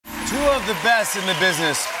Two of the best in the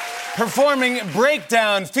business. Performing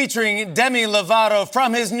Breakdown featuring Demi Lovato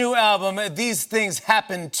from his new album, These Things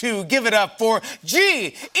Happen Too. Give it up for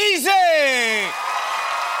G-Eazy!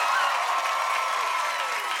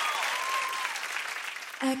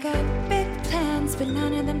 I got big plans, but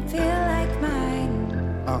none of them feel like mine.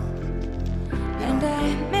 And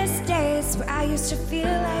I miss days where I used to feel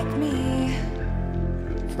like me.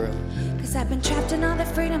 For real. Cause I've been trapped in all the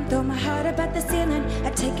freedom, throw my heart up at the ceiling.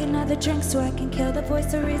 I take another drink so I can kill the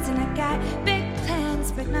voice of reason. I got big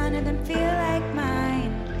plans, but none of them feel like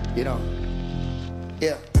mine. You know,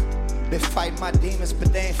 yeah. Been fighting my demons,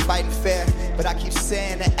 but they ain't fighting fair. But I keep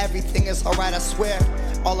saying that everything is alright, I swear.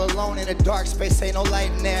 All alone in a dark space, ain't no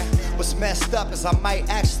light in there. What's messed up is I might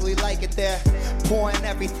actually like it there. Pouring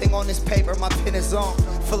everything on this paper, my pen is on.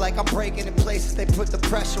 Feel like I'm breaking in places they put the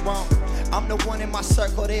pressure on. I'm the one in my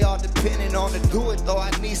circle they all depending on. To do it though,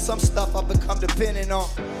 I need some stuff I become dependent on.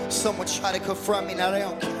 Someone try to confront me, now they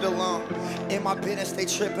don't keep it alone. In my business, they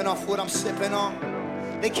tripping off what I'm sipping on.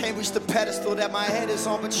 They can't reach the pedestal that my head is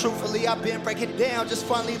on, but truthfully, I've been breaking down, just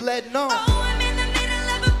finally letting on. Oh, I'm in the middle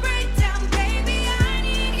of a breakdown, baby, I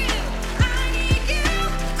need you, I need you.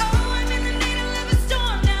 Oh, I'm in the middle of a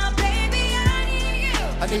storm now, baby, I need you.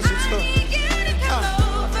 I need you too. I need you to come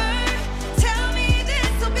over, tell me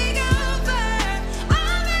this'll be over.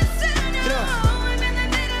 All this and oh, I'm in the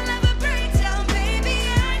middle of a breakdown, baby,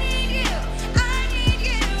 I need you, I need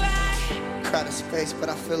you. Crowded space, but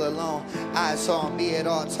I feel alone. Eyes on me at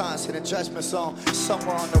all times in a judgment zone.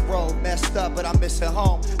 Somewhere on the road, messed up, but I'm missing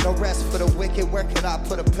home. No rest for the wicked, where can I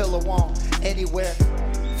put a pillow on? Anywhere.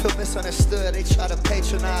 Feel misunderstood, they try to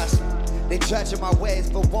patronize. They judging my ways,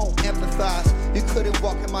 but won't empathize. You couldn't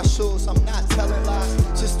walk in my shoes, I'm not telling lies.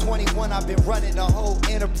 Since 21, I've been running the whole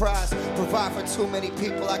enterprise. Provide for too many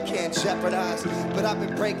people I can't jeopardize. But I've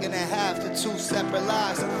been breaking in half to two separate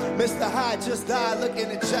lives. Mr. Hyde just died looking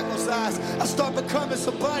in Jekyll's eyes. I start becoming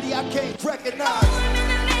somebody I can't recognize.